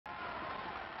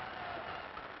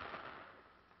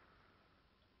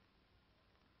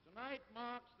tonight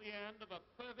marks the end of a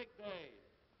perfect day.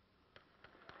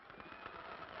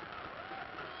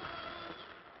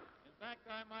 In fact,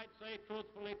 I might say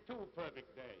truthfully 2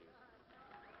 perfect days.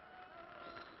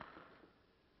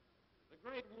 The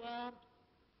great warmth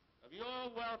of your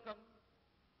welcome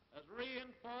has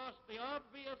reinforced the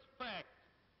obvious fact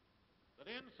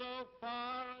that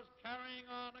insofar as carrying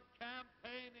on a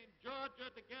campaign in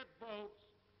Georgia to get votes,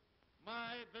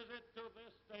 my visit to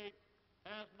this state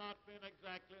has not been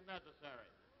exactly necessary.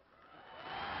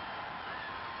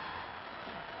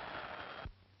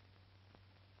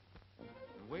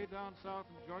 And way down south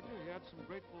in Georgia, he had some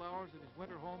grateful hours at his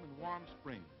winter home in Warm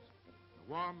Springs. In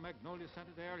the warm,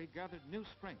 magnolia-scented air, he gathered new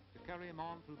strength to carry him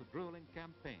on through the grueling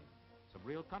campaign. Some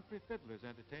real country fiddlers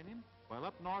entertain him, while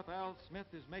up north, Al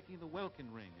Smith is making the welkin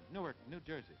ring in Newark, New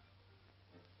Jersey.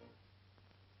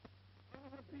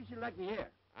 What piece you'd like to hear?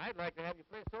 I'd like to have you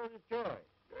play Soldier's Joy.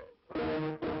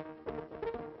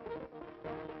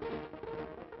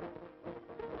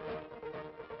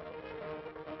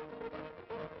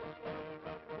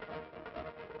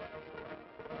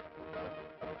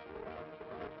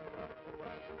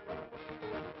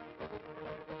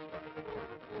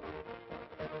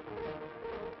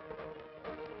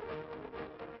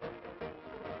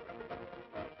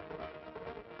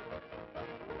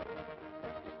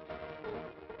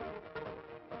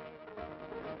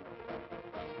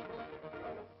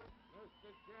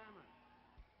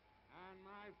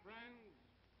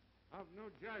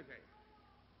 Jersey.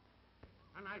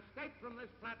 And I state from this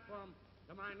platform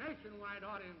to my nationwide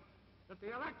audience that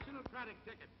the electionocratic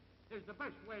ticket is the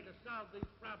best way to solve these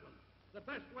problems, the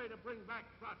best way to bring back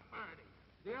prosperity.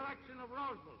 The election of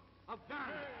Roosevelt, of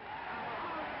Johnson,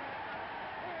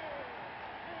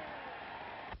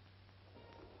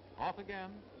 Off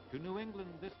again to New England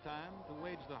this time to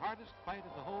wage the hardest fight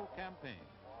of the whole campaign.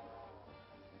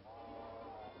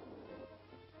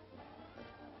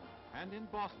 And in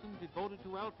Boston, devoted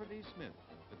to Alfred E. Smith,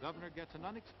 the governor gets an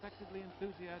unexpectedly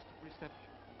enthusiastic reception.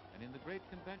 And in the great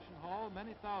convention hall,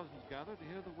 many thousands gather to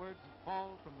hear the words that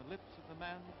fall from the lips of the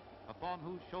man upon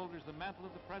whose shoulders the mantle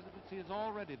of the presidency is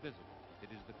already visible.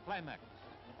 It is the climax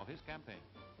of his campaign.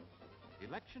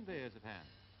 Election day is at hand.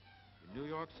 In New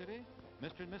York City,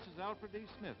 Mr. and Mrs. Alfred E.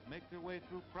 Smith make their way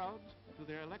through crowds to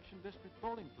their election district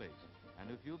polling place. And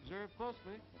if you observe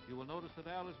closely, you will notice that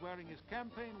Al is wearing his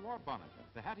campaign war bonnet,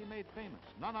 the hat he made famous,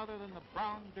 none other than the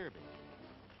Brown Derby.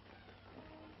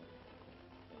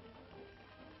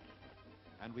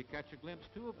 And we catch a glimpse,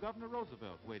 too, of Governor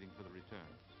Roosevelt waiting for the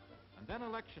returns. And then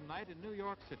election night in New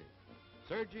York City.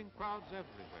 Surging crowds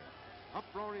everywhere.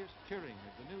 Uproarious cheering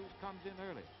as the news comes in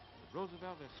early that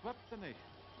Roosevelt has swept the nation,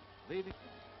 leaving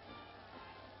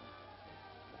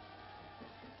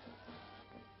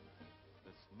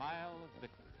the smile of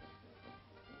victory.